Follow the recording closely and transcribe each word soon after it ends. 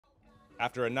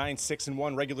After a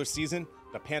 9-6-1 regular season,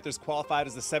 the Panthers qualified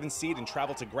as the 7th seed and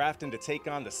traveled to Grafton to take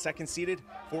on the 2nd-seeded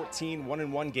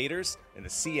 14-1-1 Gators in the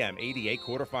CM88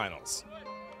 quarterfinals.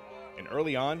 And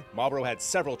early on, Marlborough had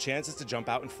several chances to jump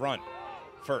out in front.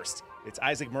 First, it's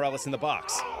Isaac Morellis in the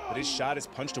box, but his shot is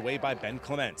punched away by Ben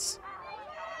Clements.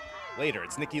 Later,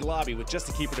 it's Nicky Lobby with just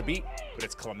a keeper to beat, but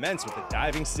it's Clements with a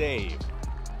diving save.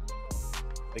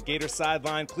 The Gators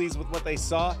sideline pleased with what they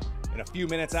saw, and a few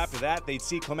minutes after that, they'd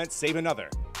see Clements save another,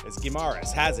 as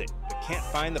Guimaraes has it, but can't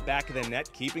find the back of the net,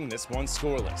 keeping this one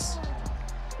scoreless.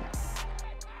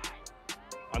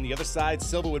 On the other side,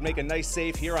 Silva would make a nice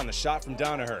save here on the shot from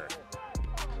Donagher.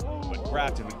 But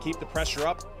Grafton would keep the pressure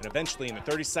up, and eventually in the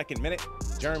 32nd minute,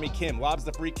 Jeremy Kim lobs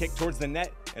the free kick towards the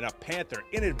net, and a Panther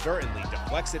inadvertently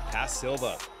deflects it past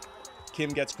Silva. Kim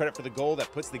gets credit for the goal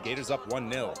that puts the Gators up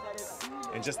 1-0.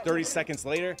 And just 30 seconds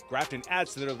later, Grafton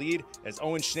adds to their lead as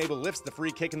Owen Schnabel lifts the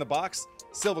free kick in the box.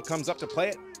 Silva comes up to play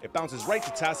it. It bounces right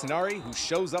to Tassanari, who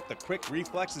shows up the quick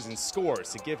reflexes and scores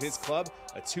to give his club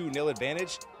a 2-0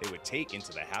 advantage they would take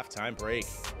into the halftime break.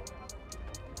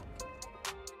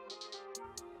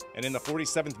 And in the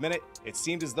 47th minute, it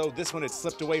seemed as though this one had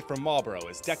slipped away from Marlborough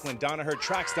as Declan Donagher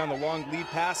tracks down the long lead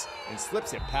pass and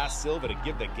slips it past Silva to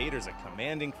give the Gators a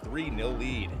commanding 3-0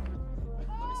 lead.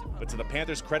 But to the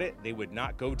Panthers' credit, they would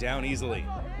not go down easily.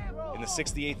 In the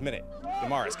 68th minute,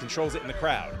 Guimaraes controls it in the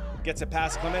crowd, gets it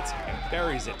past Clements, and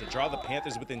buries it to draw the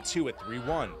Panthers within 2 at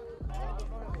 3-1.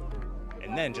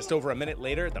 And then, just over a minute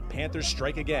later, the Panthers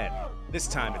strike again. This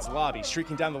time, it's Lobby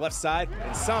streaking down the left side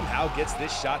and somehow gets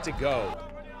this shot to go.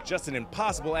 Just an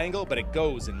impossible angle, but it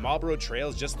goes, and Marlborough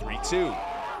trails just 3-2.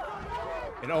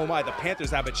 And oh my, the Panthers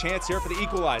have a chance here for the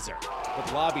equalizer,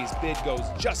 but Lobby's bid goes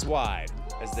just wide,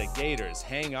 as the Gators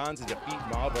hang on to defeat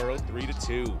Marlborough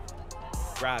 3-2.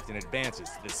 Grafton advances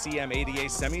to the CM88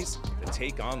 semis to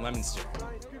take on Leominster.